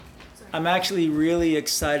I'm actually really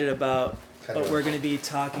excited about what we're going to be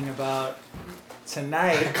talking about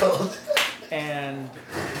tonight. And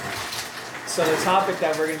so the topic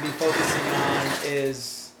that we're going to be focusing on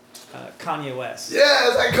is Kanye West.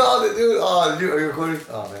 Yes, I called it, dude. Oh, are you recording?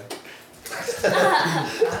 Oh, man.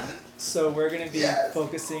 So we're going to be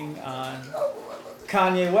focusing on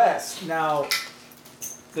Kanye West. Now,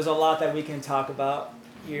 there's a lot that we can talk about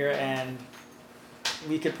here, and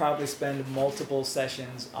we could probably spend multiple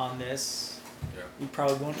sessions on this. Yeah. We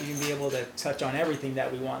probably won't even be able to touch on everything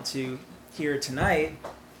that we want to here tonight.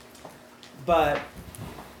 But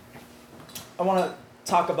I want to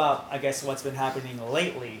talk about, I guess, what's been happening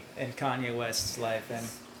lately in Kanye West's life.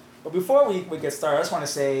 But before we get started, I just want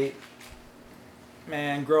to say,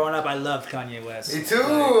 man, growing up, I loved Kanye West. Me too.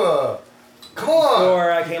 Come on.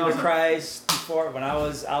 Before I came to Christ, when I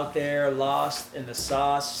was out there lost in the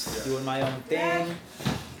sauce, doing my own thing,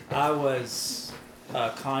 I was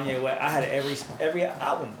Kanye West. I had every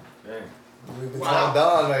album. Dang. We've been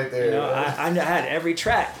down right there. You know, I had every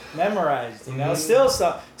track memorized. You know, still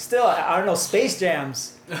I don't know, Space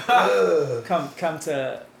Jams come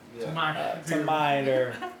to mind,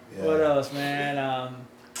 or what else, man?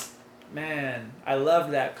 Man, I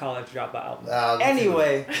love that College Dropout album.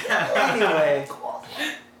 Anyway,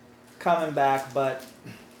 coming back, but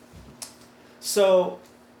so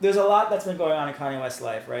there's a lot that's been going on in Kanye West's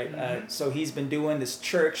life, right? Mm-hmm. So he's been doing this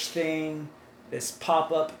church thing, this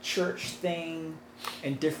pop-up church thing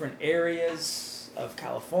in different areas of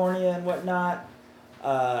California and whatnot.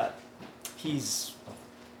 He's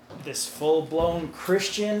this full-blown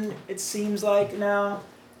Christian, it seems like now.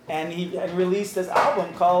 And he released this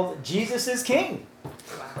album called Jesus is King.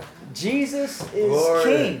 Jesus is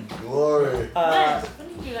King. Glory. When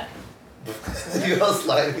did you do that? You all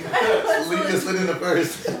sliding. You slid in the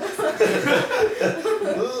first.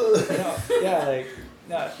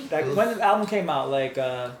 When the album came out, like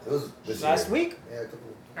It was this last year. week. Yeah, a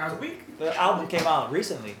couple. Last week? The album came out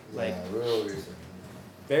recently, Real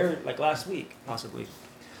recent. last week, possibly.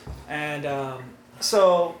 And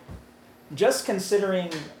so, just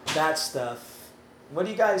considering that stuff, what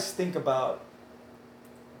do you guys think about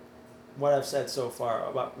what I've said so far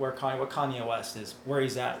about what Kanye West is, where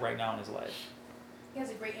he's at right now in his life? He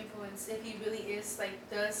has a great influence. If he really is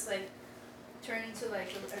does turn into a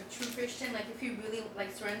true Christian, if he really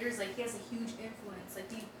surrenders, he has a huge influence.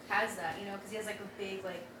 He has that, because he has a big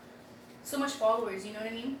so much followers. You know what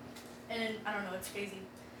I mean? And I don't know, it's crazy.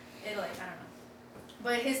 I don't know.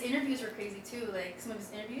 But his interviews were crazy too. Some of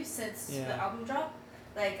his interviews since the album dropped.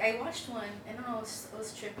 I watched one. I don't know. It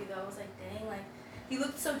was trippy though. I was like, dang. He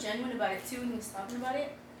looked so genuine about it too when he was talking about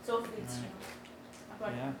it. So hopefully it's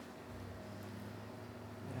Yeah.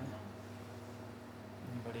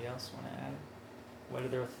 Anybody else want to add? What are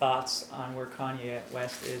their thoughts on where Kanye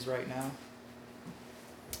West is right now?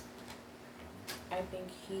 I think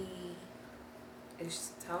he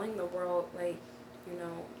is telling the world,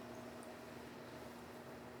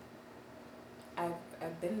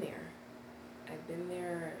 I've been there. I've been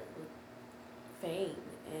there with fame,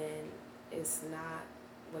 and it's not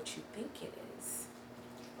what you think it is.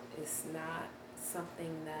 It's not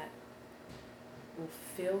something that will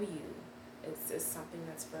fill you. It's just something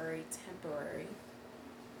that's very temporary.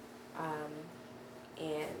 And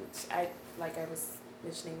I was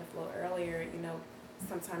mentioning the flow earlier,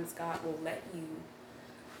 sometimes God will let you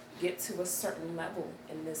get to a certain level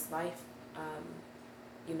in this life,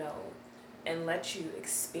 and let you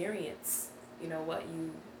experience, what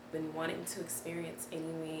you've been wanting to experience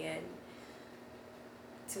anyway, and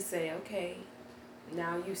to say, okay,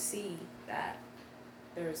 now you see that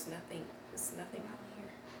there's nothing out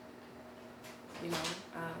here,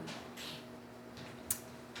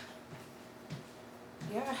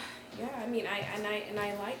 I mean,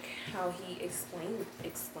 I like how he explained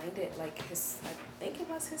it, I think it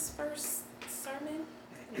was his first sermon,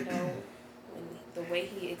 when the way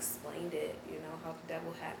he explained it, how the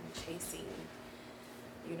devil had him chasing,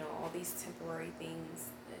 all these temporary things.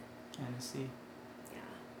 Kind of see. Yeah.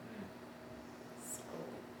 So,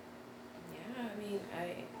 yeah, I mean,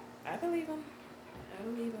 I believe him. I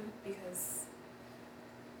believe him because,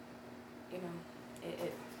 it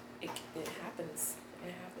happens.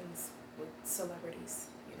 It happens with celebrities,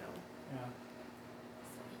 Yeah.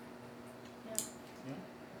 Yeah.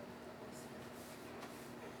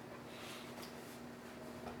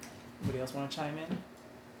 Anybody else want to chime in?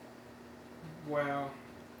 Well,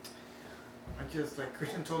 I just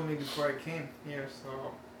Christian told me before I came here,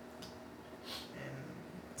 so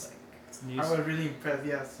and I was really impressed.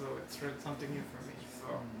 Yeah, so it's something new for me. So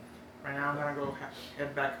right now I'm gonna go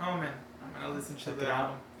head back home and I'm gonna listen to the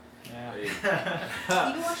album. Yeah.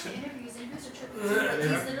 Even watch the interviews. Interviews are trippy.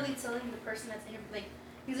 He's literally telling the person that's interviewing, like,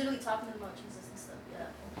 he's literally talking to them about Jesus and stuff. Yeah.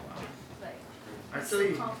 Like, he's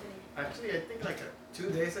Actually, so confident. I think like 2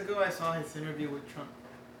 days ago I saw his interview with Trump.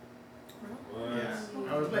 Yeah,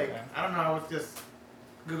 I was like, Okay. I don't know, I was just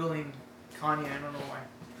googling Kanye. I don't know why.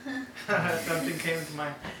 Something came to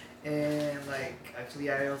mind, and like actually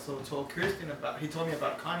I also told Christian about. He told me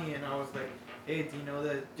about Kanye, and I was like, hey, do you know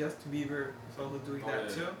that Justin Bieber is also doing that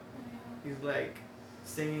too? He's like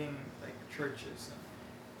singing like churches,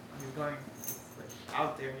 and he's going like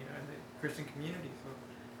out there, you know, in the Christian community. So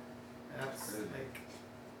that's like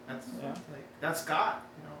that's God,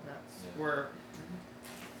 you know. That's where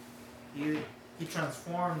he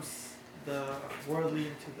transforms the worldly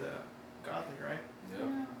into the godly, right?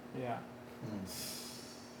 Yeah.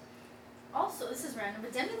 Also, this is random,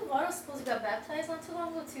 but Demi Lovato supposedly got baptized not too long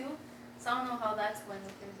ago too. So I don't know how that's going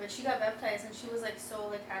with her, but she got baptized and she was like so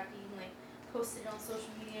like happy and like posted it on social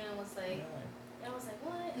media and was like, I was like,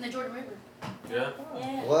 what? In the Jordan River. Yeah.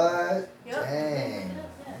 Yeah. What? Yep. Dang.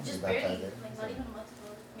 Yeah. Just Baptized barely, it. like not even a month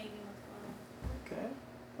ago, maybe a month ago. Okay.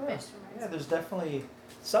 Which Yeah. reminds Yeah, me. there's definitely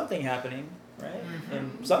something happening, right? Mhm.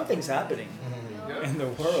 And something's happening Yeah. in the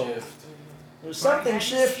world. Shift. There's something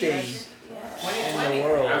shifting Yeah. in the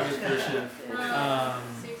world.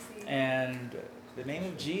 Seriously. And the name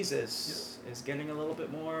of Jesus is getting a little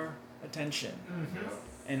bit more attention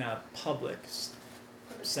Mm-hmm. in a public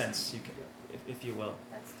sense, you can, if you will.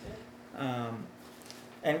 That's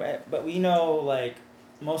good. But we know, like,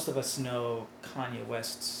 most of us know Kanye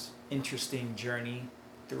West's interesting journey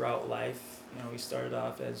throughout life. You know, he started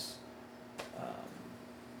off as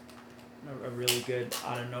a really good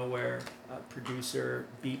out of nowhere producer,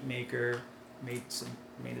 beat maker, made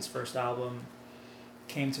his first album,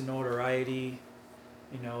 came to notoriety.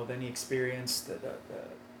 You know, then he experienced the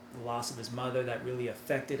loss of his mother that really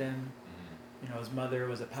affected him. You know, his mother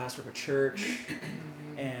was a pastor of a church,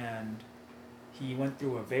 and he went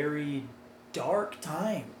through a very dark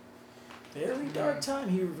time. Very dark time.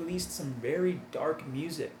 He released some very dark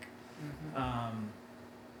music.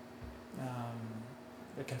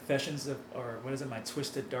 The Confessions of, or what is it, My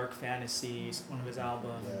Twisted Dark Fantasies, one of his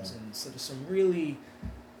albums, and so there's some really,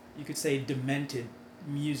 you could say, demented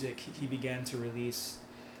music he began to release.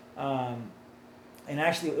 And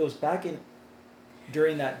actually, it was back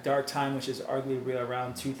during that dark time, which is arguably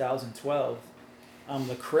around 2012.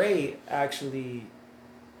 Lecrae actually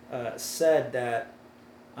said that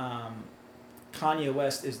Kanye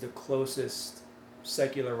West is the closest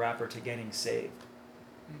secular rapper to getting saved.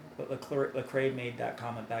 But Lecrae made that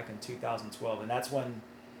comment back in 2012, and that's when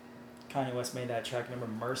Kanye West made that track. Remember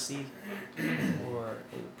Mercy, or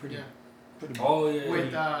pretty. Oh yeah.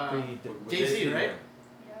 With With Jay-Z, Jay-Z, right?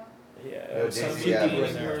 Yeah. Yeah, Oh, some Jay-Z, few yeah, people in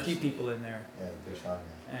Mercy. there. A few people in there, Yeah, big song.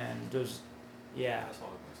 and there's, yeah. That's all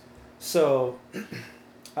it was. So,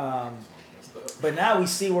 but now we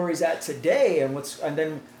see where he's at today,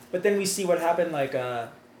 but then we see what happened like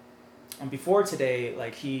before today.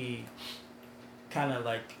 Like he kind of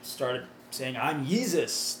like started saying, "I'm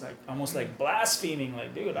Jesus," like almost like blaspheming,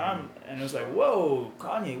 like, dude, and it was like, whoa,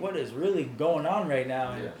 Kanye, what is really going on right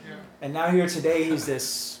now? And, and now here today, he's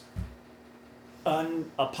this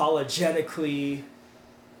unapologetically,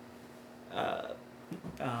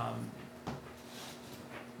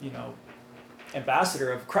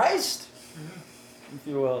 ambassador of Christ, if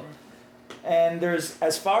you will. And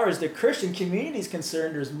as far as the Christian community is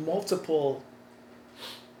concerned, there's multiple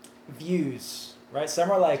views, right? Some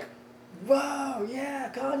are like, whoa,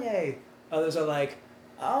 yeah, Kanye. Others are like,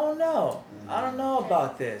 I don't know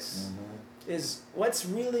about this. What's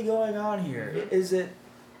really going on here? Is it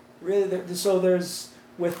really so there's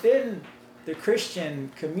within the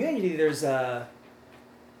Christian community there's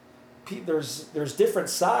different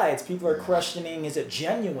sides. People are questioning, is it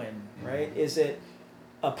genuine, right? Is it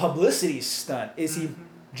a publicity stunt? Is he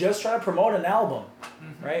just trying to promote an album,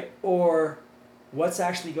 right? Or what's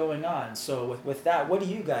actually going on? So with that, what do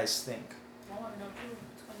you guys think? I want to know too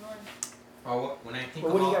what's going on. Well, when I think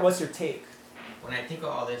What's your take? when I think of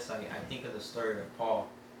all this, I think of the story of Paul.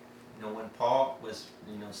 You know, when Paul was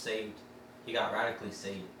saved, he got radically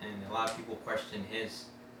saved, and a lot of people questioned his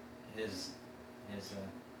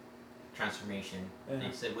transformation. Yeah.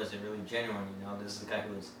 They said, was it really genuine? You know, this is a guy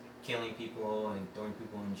who was killing people and throwing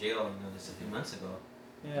people in jail. You know, this a few months ago.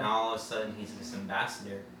 Yeah. Now all of a sudden he's this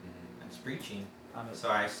ambassador that's preaching. So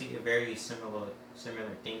I see a very similar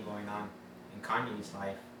thing going on in Kanye's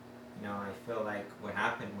life. You know, I feel like what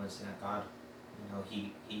happened was that God,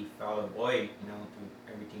 he felt a void. You know,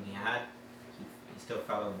 through everything he had, he still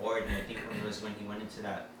felt a void. And I think when he went into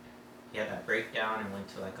that he had that breakdown and went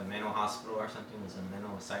to like a mental hospital or something. It was a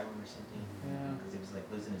mental asylum or something. Yeah. Because he was like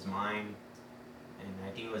losing his mind. And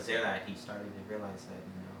I think it was there that he started to realize that,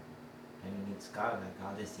 you know, that he needs God, that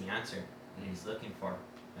God is the answer that he's looking for.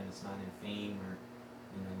 That it's not in fame or,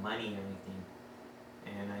 you know, money or anything.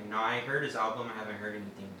 And, you know, I heard his album. I haven't heard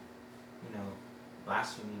anything, you know,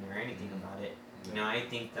 blaspheming or anything about it. You know, I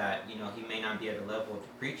think that, you know, he may not be at a level to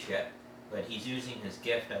preach yet, but he's using his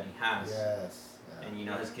gift that he has. Yes. Yeah. And, you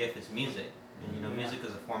know, his gift is music. And, you know, music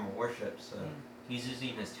is a form of worship. So he's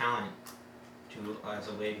using his talent to as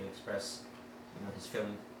a way to express, you know, his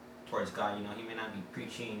feeling towards God. You know, he may not be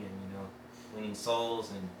preaching and, you know, winning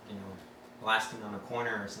souls and, you know, blasting on a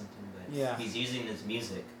corner or something, but Yeah. he's using his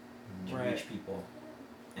music to Right. reach people.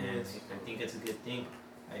 And Yes. I think it's a good thing.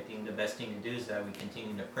 I think the best thing to do is that we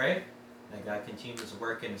continue to pray, that God continues to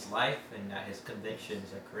work in his life, and that his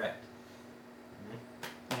convictions are correct.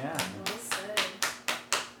 Amen. Yeah. Well said.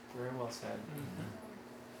 Very well said.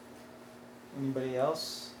 Anybody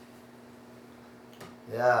else?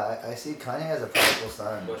 Yeah, I see Kanye as a prodigal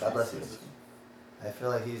son. What's God bless this? you. I feel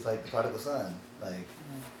like he's like the prodigal son. Like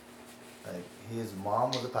his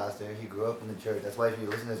mom was a pastor. He grew up in the church. That's why if you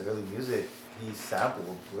listen to his early music, he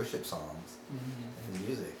sampled worship songs in his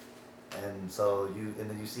music. And so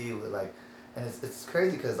then you see like, and it's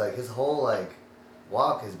crazy because like his whole like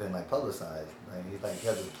walk has been like publicized. Like he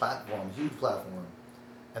has this platform, huge platform,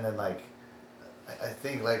 and then like I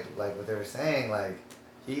think like what they were saying, like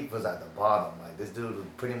he was at the bottom. Like this dude was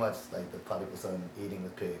pretty much like the prodigal son eating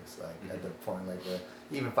with pigs. Like at the point like where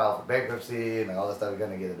he even filed for bankruptcy and like, all this stuff. He's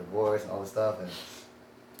gonna get a divorce and all this stuff. And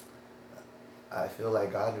I feel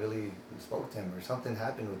like God really spoke to him, or something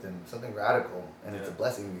happened with him, something radical, and it's a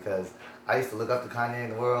blessing because I used to look up to Kanye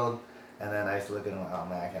in the world. And then I used to look at him like, oh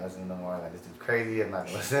man, I can't listen no more. Like, this dude's crazy. I'm not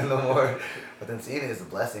gonna listen no more. But then seeing it is a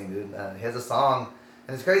blessing, dude. He has a song,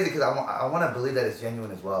 and it's crazy because I want to believe that it's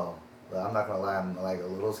genuine as well. But I'm not gonna lie, I'm like a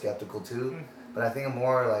little skeptical too. But I think I'm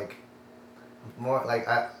more like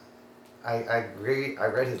I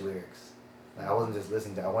read his lyrics. Like, I wasn't just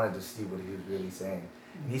listening to it. I wanted to see what he was really saying.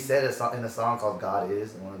 And he said in a song called "God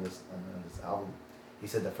Is" on this album. He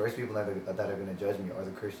said the first people that are gonna judge me are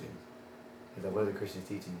the Christians. He's like, what are the Christians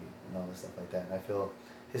teaching you? And all this stuff like that. And I feel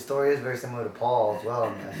his story is very similar to Paul as well.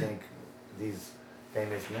 And I think these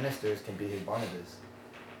famous ministers can be his Barnabas.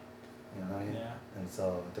 You know what I mean? Yeah. And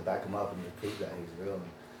so to back him up and to prove that he's real.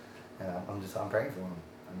 And I'm praying for him.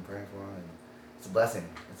 I'm praying for him. And it's a blessing.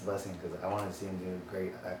 It's a blessing because I want to see him do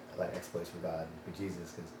great like exploits for God, for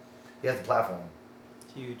Jesus. Because he has the platform.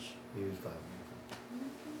 Huge. Huge platform.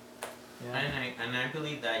 Yeah. And I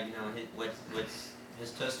believe that, you know,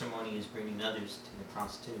 his testimony is bringing others to the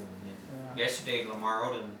cross too. And yesterday, Lamar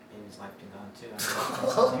Odom gave his life to God too.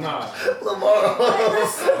 Lamar.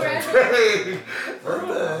 That's so random.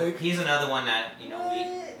 He's another one that, you know, we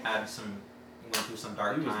went through some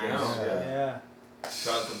dark He was times, down, Yeah.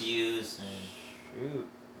 drug abuse and Shoot.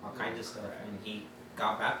 all kinds of stuff, and he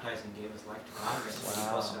got baptized and gave his life to God. That's what he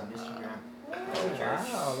posted on Instagram.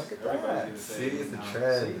 Wow, look at Everybody's that. gonna say, See, it's the No. See,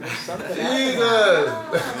 trend. there's something Jesus!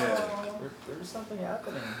 happening. There's something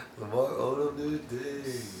happening. Lamar Odom did day.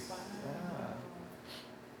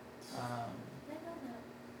 Yeah.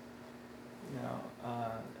 You know,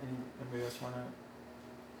 anybody else want to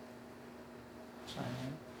chime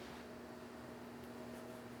in?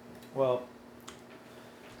 Well,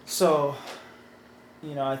 so,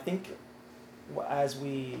 you know, I think as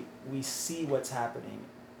we see what's happening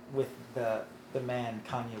with the man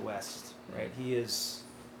Kanye West, right? There's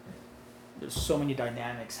so many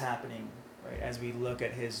dynamics happening, right? As we look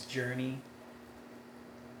at his journey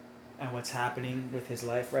and what's happening with his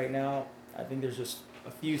life right now, I think there's just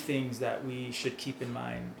a few things that we should keep in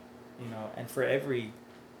mind, you know, and for every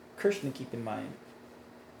Christian to keep in mind,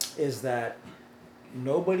 is that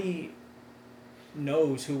nobody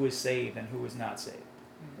knows who is saved and who is not saved,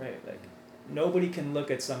 right? Like, nobody can look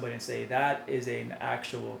at somebody and say that is an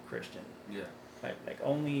actual Christian. Yeah. Like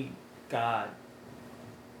only God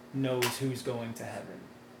knows who's going to heaven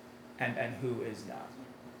and who is not,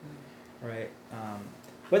 right?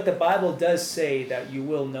 But the Bible does say that you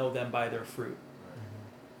will know them by their fruit.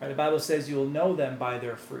 Right? The Bible says you will know them by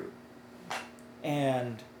their fruit.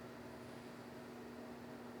 And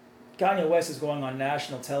Kanye West is going on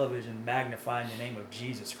national television magnifying the name of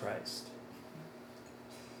Jesus Christ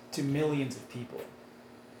to millions of people.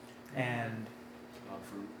 And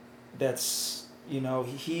that's, you know,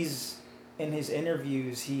 he's in his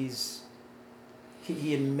interviews, he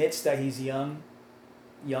admits that he's young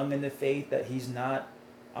in the faith, that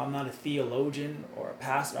I'm not a theologian or a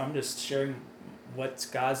pastor. I'm just sharing what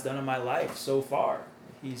God's done in my life so far.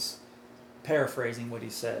 He's paraphrasing what he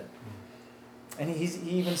said. And he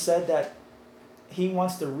even said that he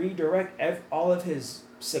wants to redirect all of his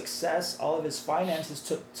success, all of his finances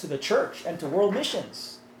to the church and to world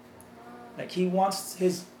missions. Like he wants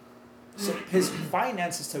his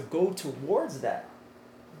finances to go towards that.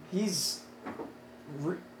 He's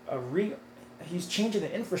he's changing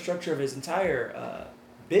the infrastructure of his entire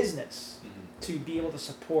business to be able to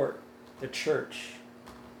support the church.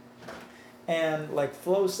 And like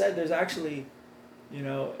Flo said, there's actually,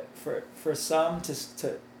 for some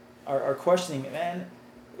to are questioning, man,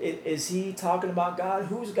 is he talking about God?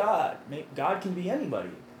 Who's God? God can be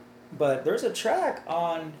anybody. But there's a track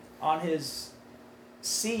on his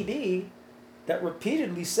CD that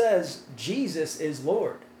repeatedly says Jesus is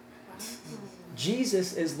Lord.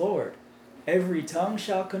 Jesus is Lord. Every tongue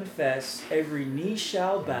shall confess, every knee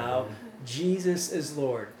shall bow, Jesus is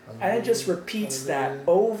Lord. And it just repeats that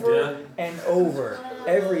over and over.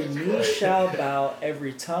 Every knee shall bow,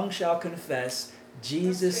 every tongue shall confess,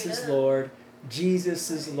 Jesus is Lord, Jesus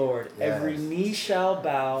is Lord. Yes. Every knee shall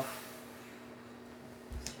bow.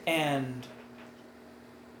 And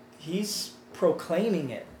he's proclaiming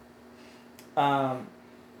it.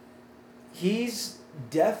 He's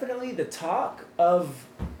definitely the talk of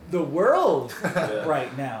the world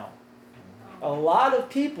right now. A lot of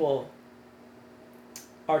people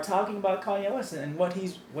are talking about Kanye West and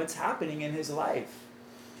what's happening in his life.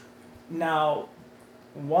 Now,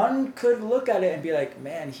 one could look at it and be like,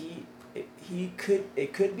 man, it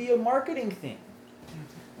could be a marketing thing.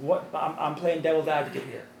 What I'm playing devil's advocate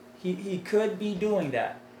here. He could be doing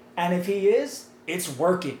that. And if he is, it's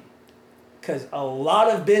working. Because a lot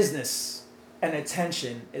of business and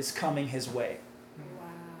attention is coming his way. Wow.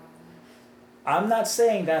 I'm not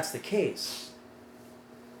saying that's the case.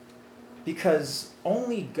 Because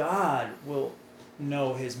only God will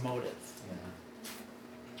know his motive.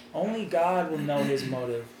 Only God will know his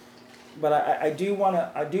motive. But I do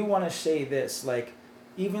wanna say this, like,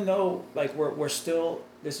 even though like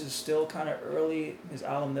this is still kind of early, his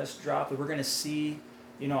album just dropped, but we're gonna see,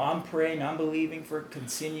 I'm praying, I'm believing for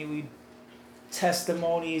continued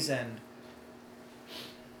testimonies and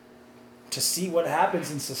to see what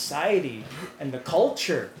happens in society and the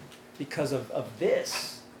culture because of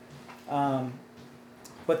this.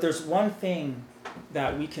 But there's one thing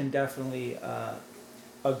that we can definitely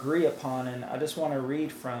agree upon, and I just want to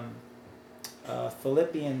read from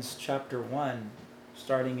Philippians chapter 1,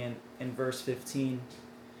 starting in verse 15.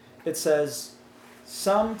 It says,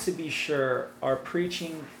 "Some, to be sure, are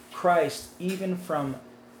preaching Christ even from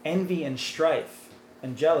envy and strife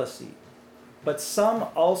and jealousy, but some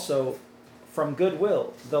also from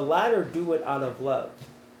goodwill. The latter do it out of love,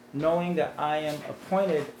 knowing that I am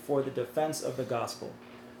appointed for the defense of the gospel.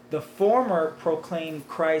 The former proclaim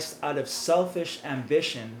Christ out of selfish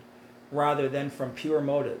ambition rather than from pure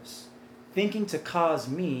motives, thinking to cause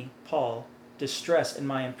me, Paul, distress in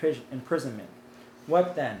my imprisonment.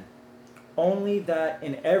 What then? Only that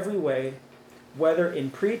in every way, whether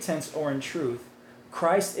in pretense or in truth,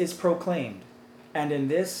 Christ is proclaimed, and in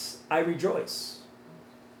this I rejoice."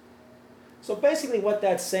 So basically what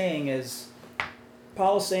that's saying is,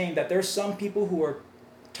 Paul's saying that there's some people who are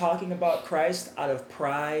talking about Christ out of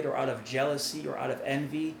pride or out of jealousy or out of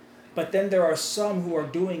envy, but then there are some who are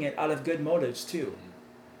doing it out of good motives too.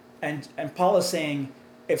 And Paul is saying,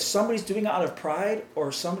 if somebody's doing it out of pride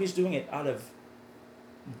or somebody's doing it out of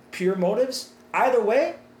pure motives, either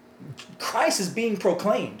way, Christ is being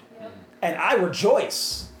proclaimed. Yep. And I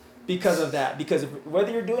rejoice because of that. Because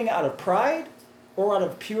whether you're doing it out of pride or out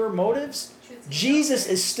of pure motives, Jesus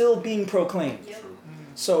is still being proclaimed. Yep.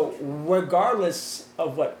 So regardless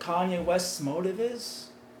of what Kanye West's motive is,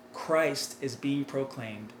 Christ is being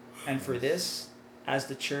proclaimed. And for this, as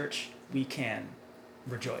the church, we can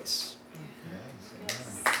rejoice. Yes.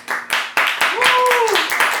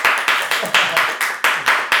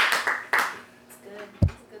 It's good.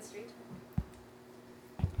 It's a good street.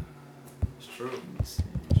 It's true. Let me see.